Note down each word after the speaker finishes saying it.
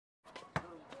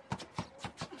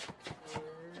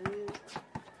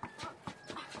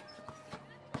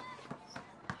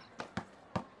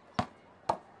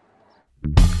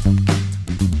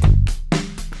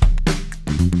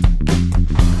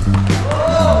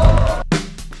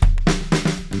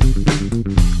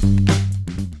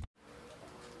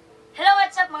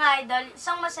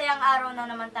araw na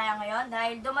naman tayo ngayon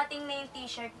dahil dumating na yung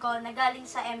t-shirt ko na galing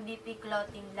sa MVP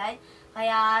Clothing Line.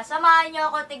 Kaya samahan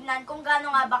nyo ako tignan kung gaano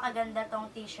nga ba kaganda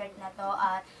tong t-shirt na to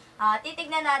at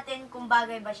titignan natin kung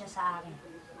bagay ba siya sa akin.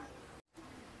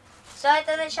 So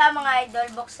ito na siya mga idol,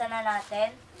 buksan na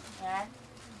natin. Yan.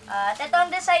 At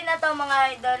itong design na to mga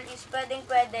idol is pwedeng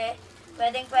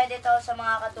pwede to sa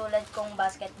mga katulad kong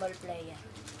basketball player.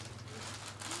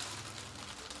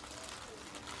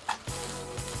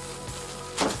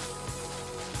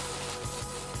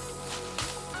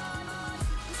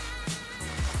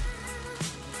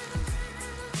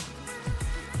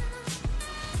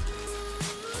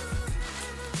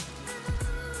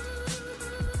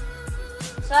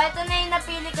 So, ito na yung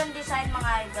napili kong design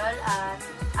mga idol.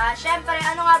 At syempre,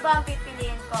 ano nga ba ang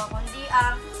pipiliin ko? Kundi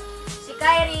ang si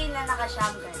Kyrie na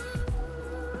naka-shamgan.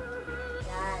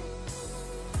 Yan.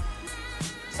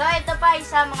 So, ito pa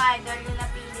isa mga idol yung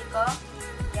napili ko.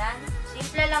 Yan.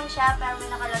 Simple lang siya pero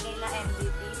may nakalagay na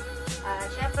MVP.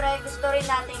 Syempre, gusto rin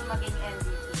natin maging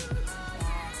MVP.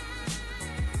 Yan.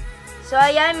 So,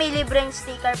 ayan, may libreng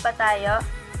sticker pa tayo.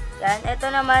 Yan.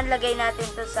 Ito naman, lagay natin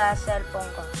to sa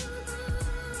cellphone ko.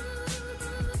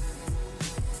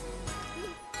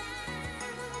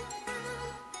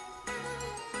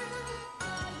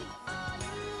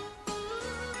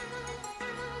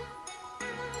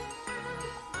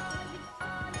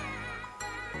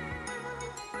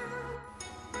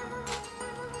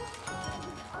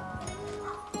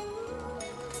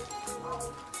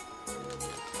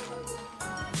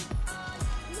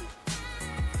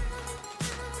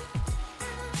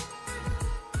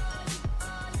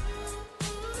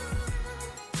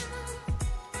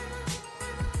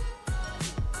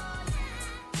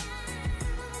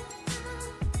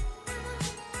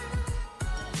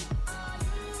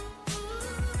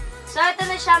 So, ito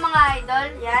na siya mga idol.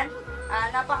 Yan.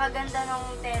 Napakaganda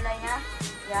ng tela niya.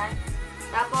 Yan.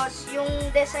 Tapos, yung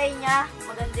design niya,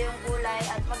 maganda yung kulay.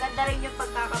 At maganda rin yung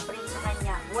pagkakaprint sa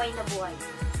kanya. Buhay na buhay.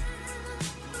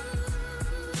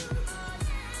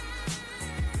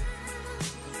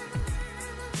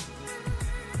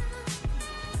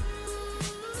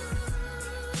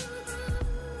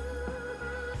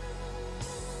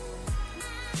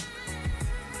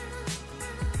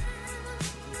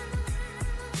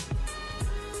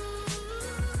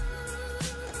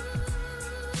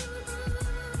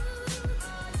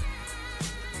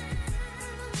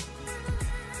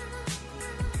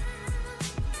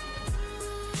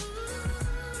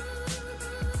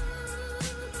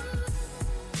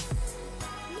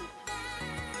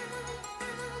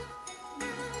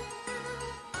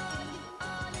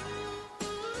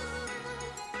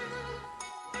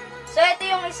 So, ito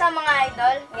yung isa mga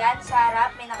idol. Yan, sa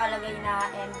harap, may nakalagay na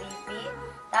MVP.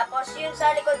 Tapos, yun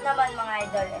sa likod naman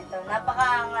mga idol. Ito,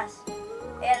 napakaangas.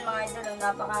 Ayan mga idol,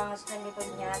 napakaangas ng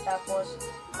likod niya. Tapos,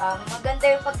 maganda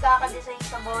yung pagkakadesign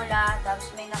sa bola.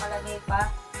 Tapos, may nakalagay pa,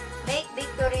 make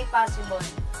victory possible.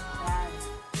 Yan.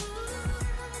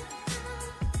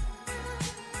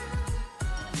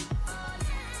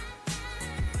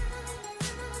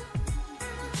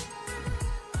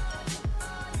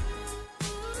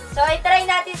 So, i-try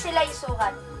natin sila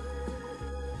isukat.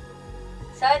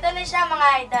 So, ito na siya mga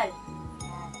idol.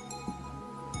 Ayan.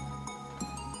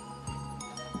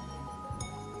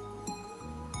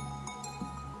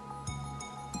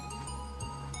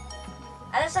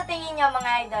 Ano sa tingin nyo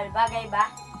mga idol? Bagay ba?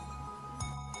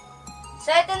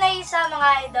 So, ito na isa mga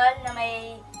idol na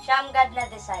may shamgad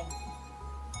na design.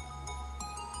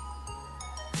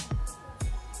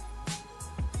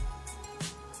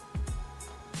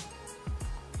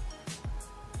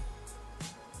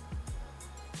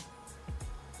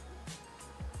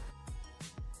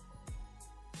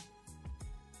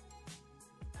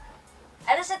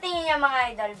 Ano sa tingin niyo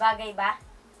mga idol? Bagay ba?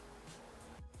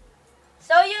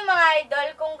 So yun mga idol,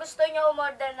 kung gusto nyo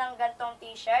umorder ng gantong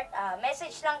t-shirt,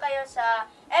 message lang kayo sa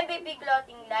MVP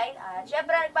Clothing Line.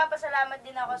 Syempre nagpapasalamat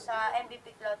din ako sa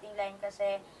MVP Clothing Line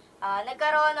kasi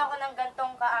nagkaroon ako ng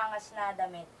gantong kaangas na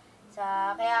damit.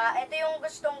 Kaya ito yung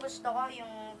gustong gusto ko,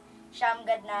 yung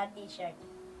shamgad na t-shirt.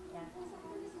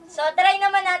 So try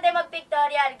naman natin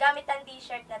mag-pictorial gamit ang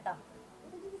t-shirt na to.